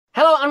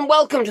Hello and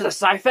welcome to the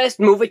SciFirst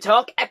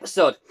MovieTalk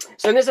episode.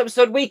 So in this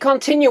episode we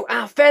continue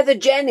our further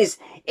journeys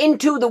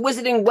into the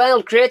wizarding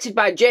world created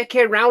by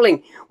J.K.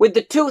 Rowling with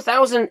the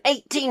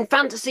 2018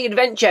 fantasy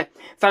adventure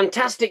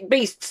Fantastic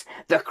Beasts: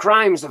 The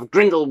Crimes of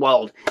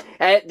Grindelwald.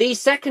 The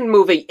second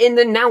movie in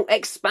the now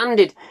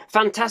expanded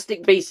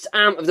Fantastic Beasts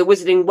arm of the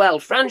Wizarding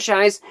World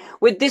franchise,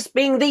 with this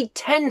being the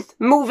 10th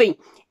movie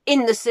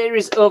in the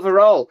series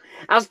overall,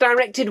 as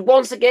directed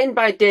once again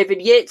by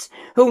David Yates,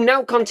 who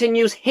now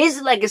continues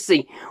his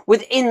legacy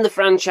within the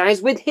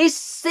franchise with his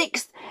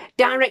 6th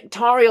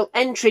directorial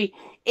entry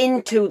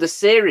into the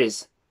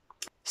series.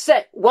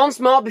 Set once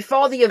more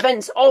before the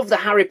events of the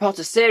Harry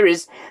Potter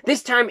series,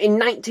 this time in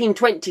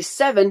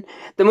 1927,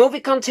 the movie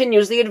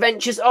continues the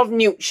adventures of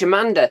Newt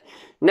Scamander,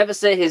 never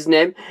say his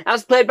name,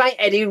 as played by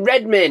Eddie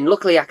Redmayne,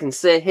 luckily I can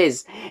say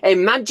his, a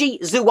magi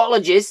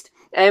zoologist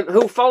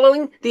who,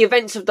 following the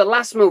events of the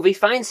last movie,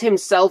 finds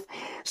himself,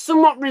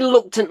 somewhat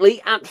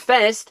reluctantly at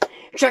first,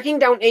 tracking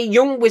down a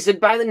young wizard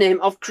by the name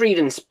of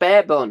Credence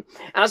Barebone,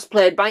 as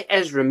played by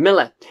Ezra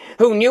Miller,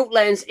 who Newt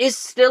learns is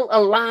still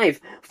alive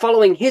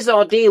following his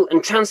ordeal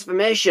and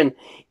transformation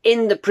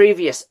in the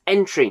previous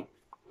entry.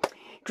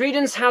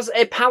 Credence has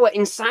a power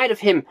inside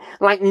of him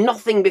like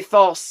nothing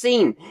before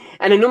seen,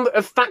 and a number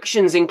of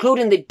factions,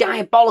 including the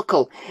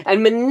diabolical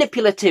and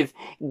manipulative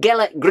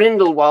Gellert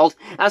Grindelwald,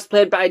 as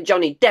played by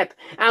Johnny Depp,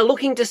 are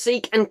looking to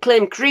seek and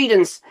claim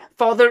Credence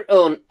for their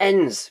own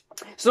ends.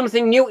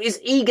 Something Newt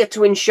is eager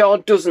to ensure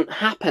doesn't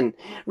happen,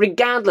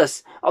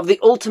 regardless of the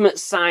ultimate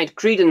side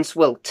Credence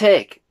will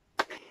take.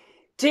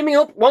 Teaming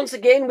up once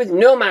again with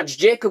Nomad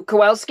Jacob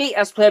Kowalski,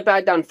 as played by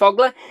Dan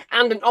Fogler,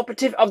 and an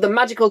operative of the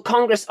Magical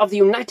Congress of the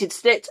United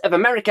States of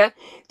America,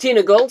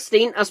 Tina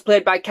Goldstein, as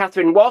played by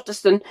Katherine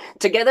Waterston,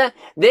 together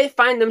they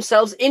find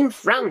themselves in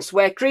France,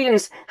 where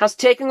Credence has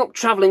taken up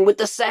travelling with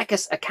the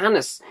Circus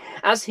Arcanus,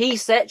 as he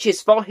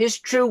searches for his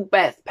true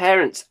birth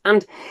parents,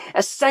 and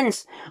a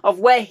sense of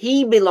where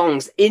he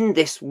belongs in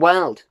this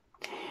world.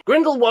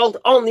 Grindelwald,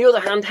 on the other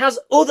hand, has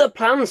other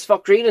plans for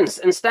Credence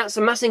and starts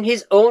amassing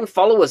his own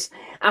followers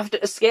after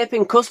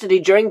escaping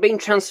custody during being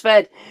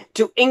transferred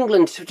to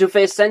England to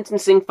face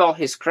sentencing for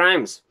his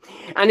crimes,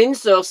 and in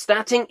so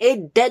starting a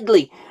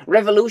deadly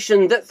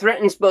revolution that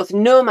threatens both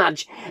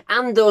Nomad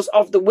and those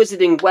of the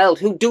wizarding world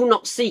who do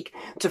not seek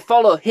to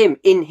follow him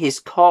in his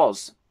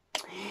cause.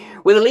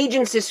 With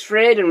allegiances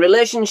frayed and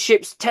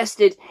relationships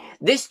tested,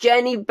 this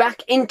journey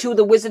back into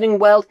the wizarding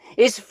world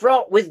is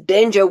fraught with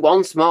danger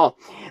once more,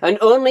 and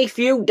only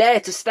few dare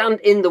to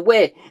stand in the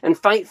way and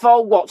fight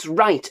for what's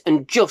right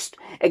and just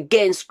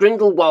against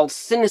Grindelwald's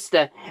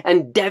sinister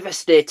and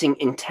devastating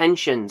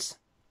intentions.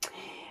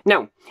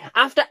 Now,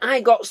 after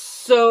I got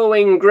so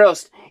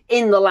engrossed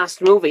in the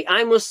last movie,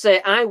 I must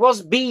say I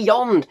was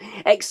beyond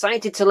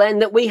excited to learn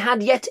that we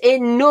had yet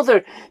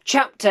another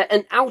chapter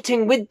and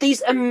outing with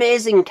these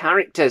amazing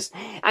characters,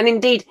 and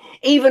indeed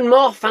even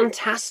more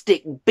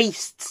fantastic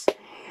beasts,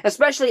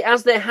 especially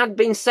as they had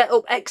been set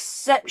up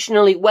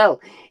exceptionally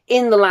well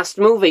in the last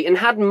movie and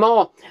had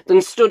more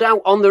than stood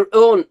out on their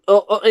own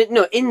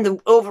in the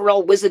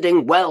overall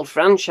Wizarding World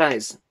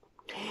franchise.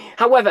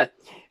 However,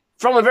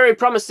 from a very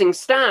promising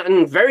start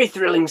and very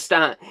thrilling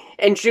start,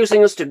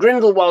 introducing us to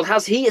Grindelwald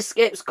as he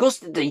escapes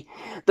custody,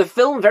 the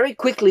film very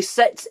quickly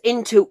sets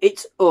into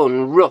its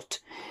own rut,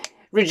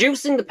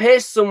 reducing the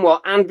pace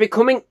somewhat and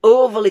becoming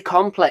overly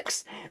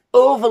complex,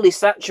 overly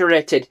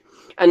saturated,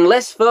 and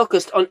less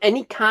focused on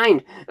any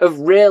kind of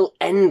real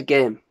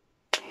endgame.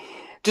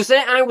 To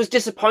say I was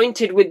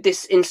disappointed with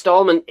this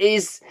instalment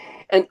is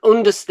an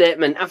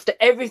understatement after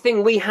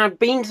everything we had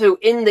been through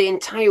in the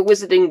entire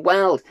Wizarding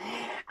World.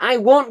 I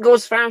won't go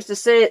as far as to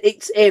say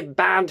it's a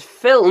bad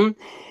film.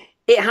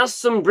 It has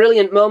some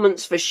brilliant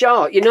moments for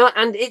sure,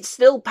 and it's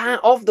still part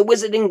of the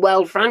Wizarding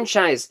World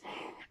franchise.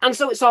 And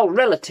so it's all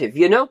relative,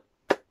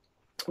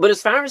 But as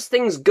far as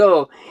things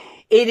go,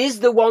 it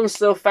is the one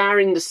so far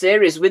in the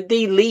series with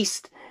the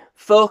least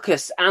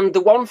focus, and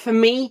the one for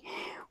me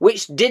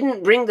which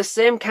didn't bring the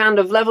same kind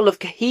of level of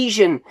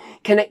cohesion,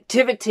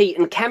 connectivity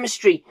and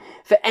chemistry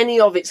for any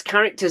of its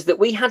characters that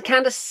we had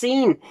kind of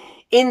seen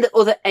in the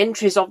other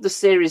entries of the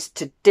series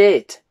to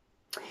date.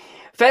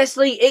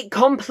 Firstly, it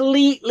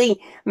completely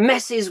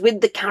messes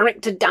with the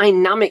character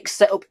dynamics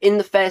set up in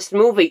the first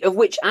movie, of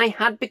which I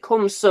had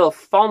become so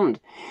fond.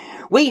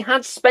 We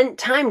had spent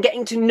time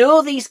getting to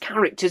know these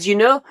characters,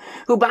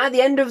 who by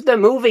the end of the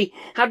movie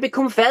had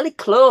become fairly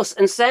close,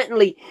 and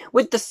certainly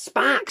with the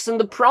sparks and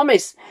the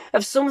promise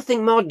of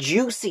something more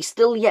juicy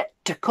still yet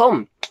to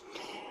come.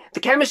 The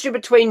chemistry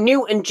between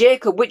Newt and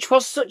Jacob, which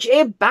was such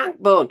a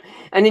backbone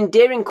and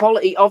endearing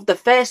quality of the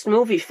first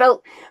movie,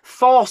 felt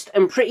forced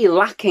and pretty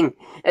lacking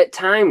at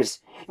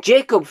times.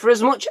 Jacob, for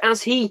as much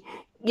as he,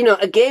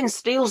 again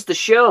steals the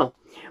show,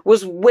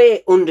 was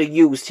way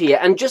underused here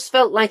and just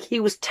felt like he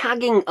was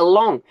tagging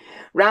along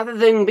rather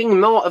than being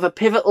more of a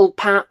pivotal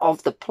part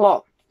of the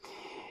plot.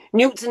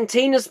 Newt's and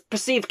Tina's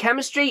perceived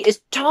chemistry is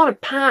torn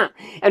apart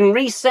and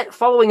reset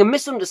following a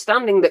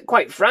misunderstanding that,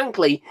 quite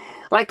frankly,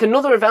 like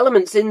another of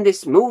elements in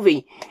this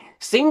movie,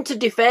 seemed to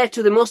defer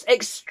to the most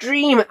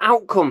extreme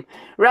outcome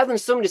rather than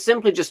somebody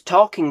simply just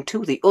talking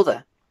to the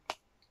other.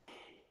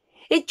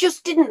 It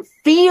just didn't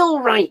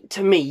feel right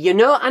to me, you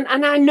know, and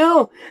I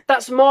know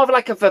that's more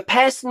of a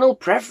personal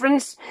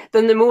preference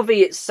than the movie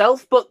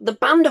itself, but the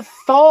Band of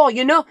Four,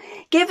 you know,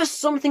 gave us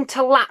something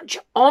to latch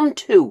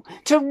onto,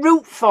 to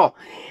root for,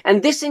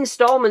 and this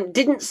instalment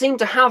didn't seem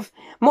to have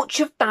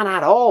much of that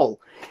at all,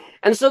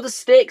 and so the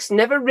stakes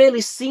never really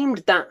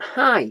seemed that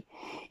high,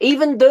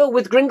 even though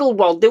with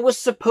Grindelwald they were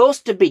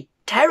supposed to be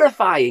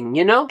terrifying,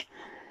 you know.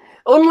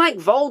 Unlike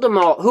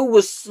Voldemort, who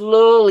was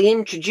slowly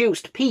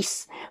introduced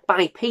piece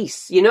by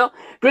piece, you know,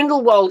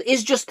 Grindelwald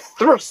is just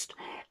thrust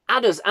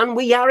at us and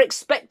we are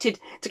expected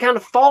to kind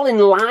of fall in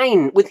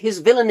line with his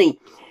villainy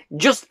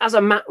just as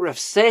a matter of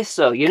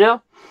say-so, you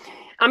know.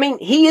 I mean,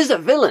 he is a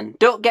villain,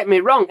 don't get me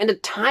wrong, and a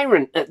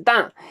tyrant at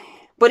that,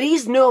 but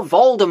he's no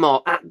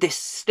Voldemort at this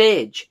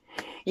stage.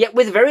 Yet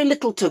with very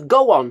little to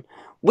go on,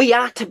 we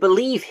are to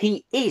believe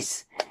he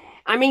is.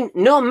 I mean,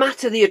 no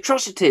matter the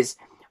atrocities,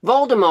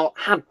 Voldemort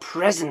had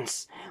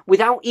presence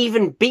without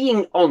even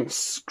being on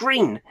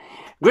screen.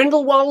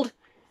 Grindelwald,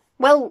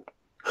 well,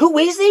 who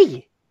is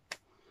he?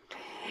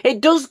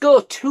 It does go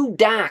too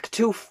dark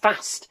too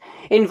fast,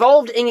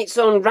 involved in its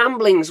own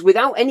ramblings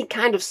without any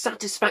kind of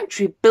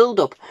satisfactory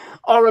build-up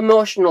or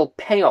emotional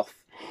payoff.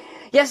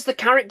 Yes, the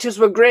characters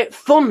were great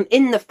fun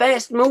in the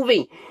first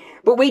movie,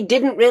 but we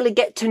didn't really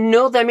get to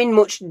know them in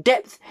much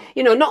depth,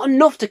 you know, not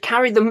enough to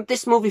carry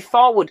this movie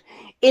forward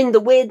in the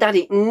way that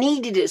it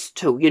needed us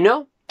to, you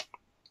know.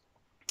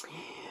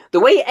 The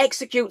way it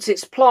executes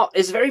its plot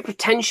is very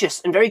pretentious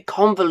and very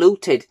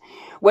convoluted,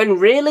 when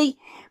really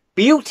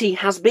beauty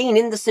has been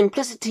in the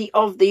simplicity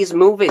of these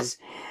movies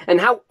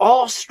and how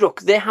awestruck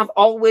they have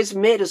always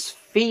made us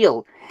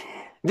feel.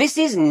 This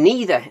is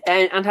neither,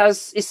 and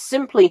is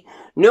simply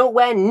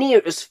nowhere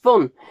near as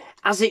fun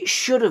as it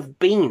should have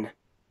been.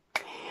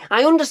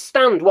 I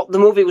understand what the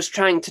movie was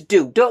trying to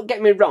do, don't get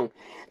me wrong,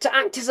 to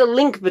act as a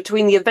link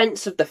between the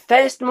events of the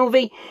first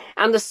movie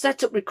and the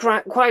setup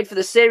required for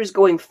the series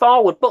going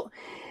forward, but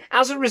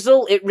as a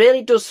result, it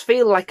really does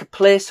feel like a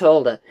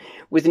placeholder,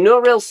 with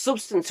no real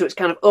substance to its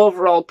kind of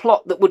overall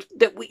plot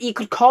that you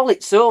could call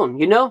its own,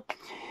 you know?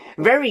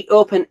 Very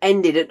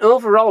open-ended and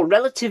overall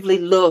relatively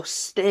low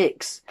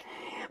stakes.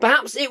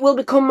 Perhaps it will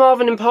become more of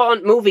an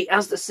important movie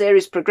as the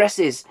series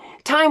progresses.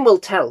 Time will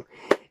tell.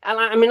 And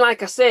I mean,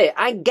 like I say,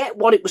 I get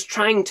what it was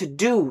trying to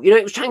do. You know,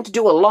 it was trying to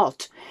do a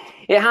lot.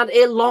 It had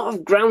a lot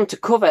of ground to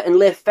cover and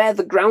lay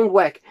further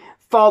groundwork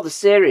for the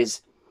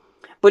series.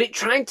 But it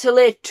tried to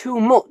lay too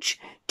much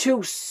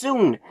too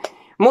soon,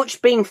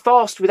 much being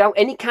forced without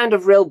any kind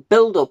of real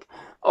build-up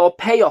or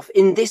payoff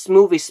in this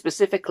movie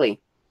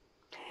specifically.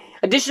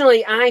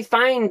 Additionally, I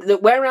find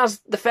that whereas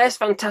the first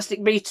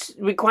Fantastic Beasts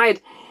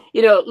required,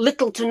 you know,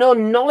 little to no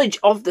knowledge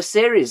of the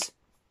series,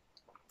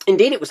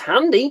 indeed it was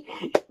handy,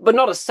 but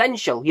not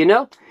essential, you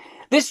know,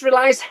 this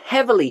relies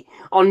heavily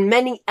on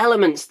many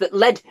elements that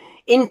led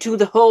into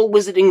the whole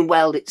wizarding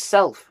world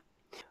itself.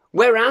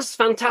 Whereas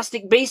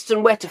Fantastic Beasts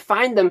and Where to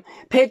Find Them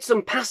paid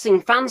some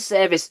passing fan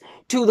service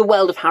to the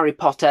world of Harry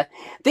Potter,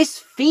 this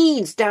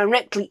feeds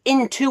directly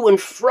into and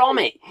from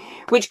it,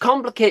 which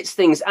complicates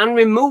things and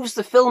removes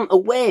the film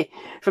away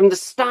from the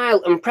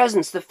style and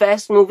presence the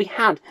first movie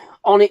had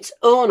on its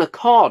own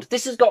accord.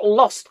 This has got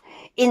lost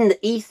in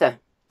the ether.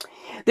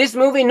 This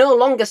movie no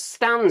longer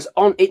stands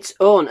on its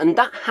own, and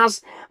that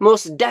has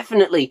most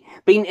definitely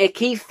been a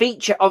key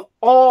feature of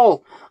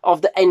all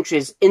of the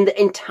entries in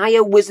the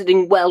entire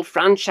Wizarding World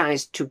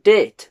franchise to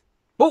date.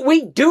 But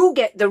we do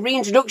get the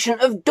reintroduction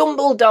of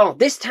Dumbledore,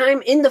 this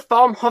time in the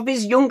form of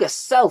his younger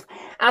self,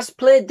 as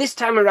played this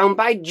time around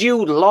by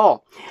Jude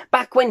Law,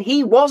 back when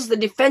he was the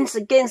Defence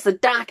Against the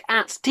Dark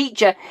Arts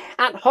teacher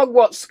at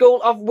Hogwarts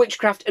School of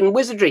Witchcraft and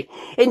Wizardry.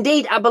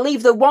 Indeed, I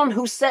believe the one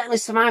who certainly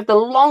survived the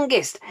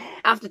longest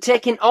after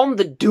taking on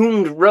the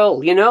doomed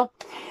role, you know?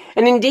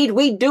 And indeed,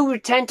 we do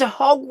return to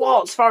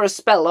Hogwarts for a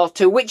spell or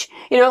two, which,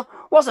 you know,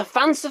 was a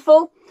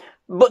fanciful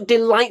but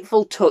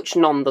delightful touch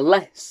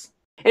nonetheless.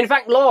 In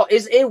fact, Law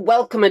is a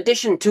welcome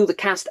addition to the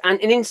cast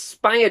and an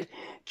inspired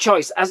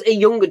choice as a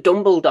younger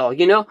Dumbledore,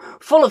 you know,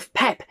 full of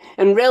pep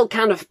and real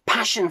kind of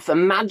passion for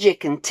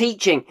magic and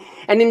teaching,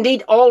 and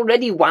indeed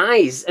already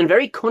wise and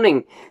very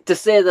cunning, to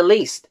say the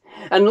least.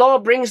 And Law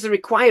brings the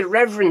required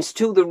reverence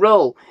to the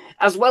role,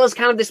 as well as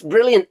kind of this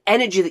brilliant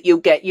energy that you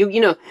get. You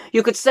know,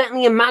 you could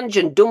certainly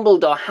imagine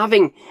Dumbledore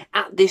having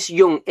at this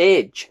young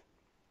age.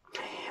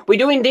 We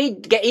do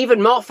indeed get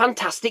even more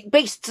Fantastic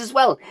Beasts as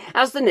well,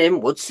 as the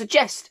name would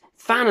suggest.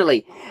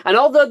 Finally, and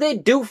although they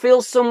do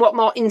feel somewhat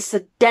more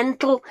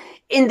incidental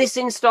in this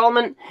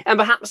instalment, and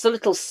perhaps a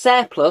little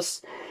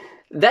surplus,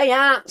 they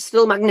are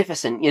still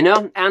magnificent, you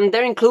know, and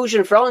their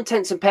inclusion for all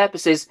intents and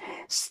purposes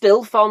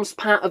still forms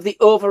part of the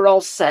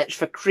overall search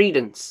for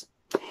credence.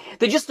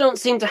 They just don't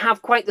seem to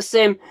have quite the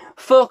same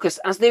focus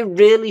as they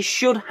really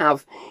should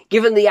have,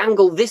 given the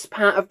angle this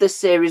part of the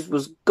series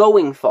was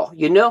going for,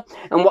 you know,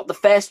 and what the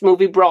first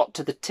movie brought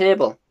to the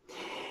table.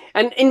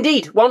 And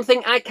indeed, one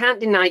thing I can't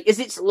deny is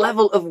its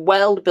level of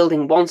world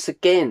building once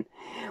again.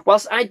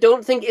 whilst I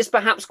don't think it's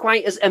perhaps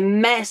quite as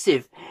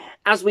immersive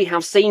as we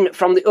have seen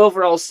from the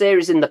overall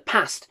series in the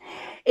past,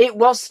 it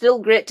was still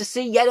great to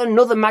see yet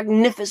another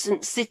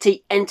magnificent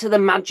city enter the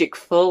magic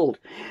fold,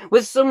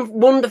 with some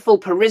wonderful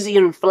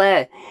Parisian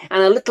flair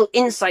and a little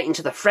insight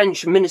into the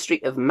French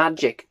Ministry of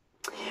Magic,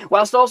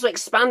 whilst also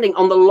expanding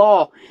on the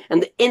lore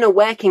and the inner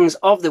workings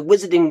of the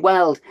wizarding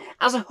world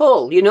as a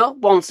whole, you know,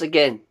 once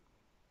again.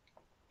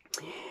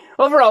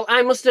 Overall,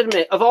 I must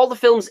admit, of all the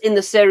films in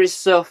the series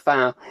so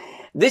far,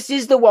 this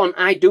is the one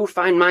I do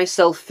find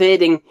myself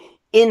fading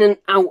in and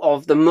out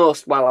of the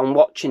most while I'm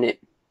watching it.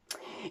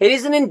 It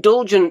is an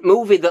indulgent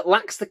movie that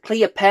lacks the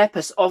clear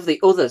purpose of the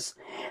others,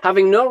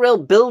 having no real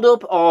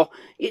build-up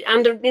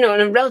and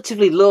a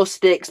relatively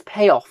low-stakes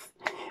payoff,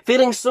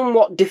 feeling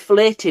somewhat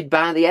deflated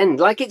by the end,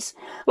 like it's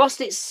lost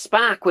its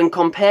spark when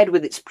compared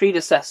with its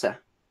predecessor.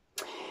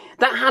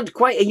 That had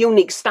quite a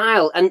unique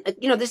style and,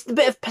 this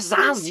bit of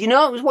pizzazz,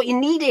 it was what you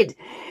needed.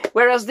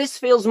 Whereas this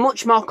feels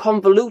much more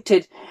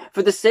convoluted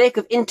for the sake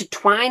of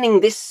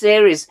intertwining this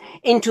series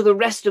into the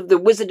rest of the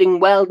Wizarding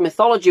World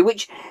mythology,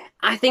 which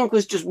I think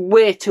was just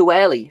way too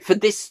early for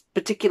this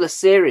particular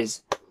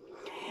series.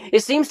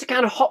 It seems to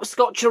kind of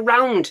hopscotch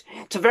around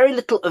to very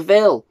little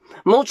avail,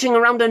 mulching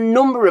around a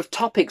number of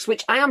topics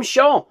which I am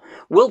sure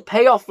will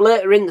pay off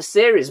later in the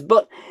series,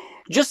 but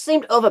just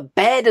seemed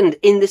overburdened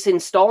in this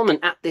instalment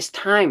at this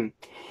time.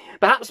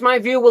 Perhaps my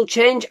view will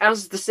change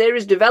as the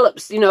series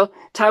develops,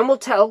 time will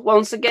tell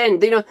once again.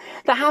 There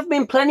have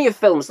been plenty of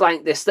films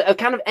like this that have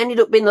kind of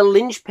ended up being the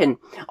linchpin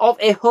of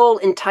a whole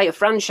entire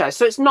franchise,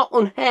 so it's not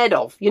unheard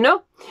of,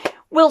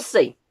 We'll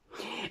see.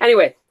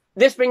 Anyway,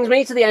 this brings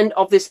me to the end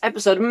of this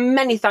episode.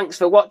 Many thanks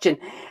for watching.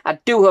 I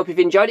do hope you've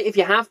enjoyed it. If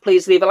you have,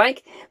 please leave a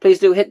like. Please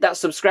do hit that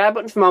subscribe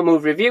button for more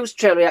movie reviews,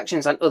 trailer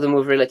reactions and other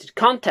movie-related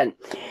content.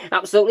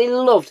 Absolutely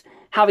loved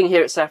having you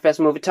here at SciFirst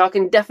MovieTalk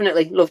and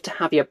definitely love to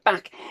have you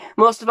back.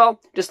 Most of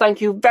all, just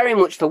thank you very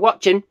much for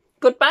watching.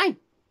 Goodbye.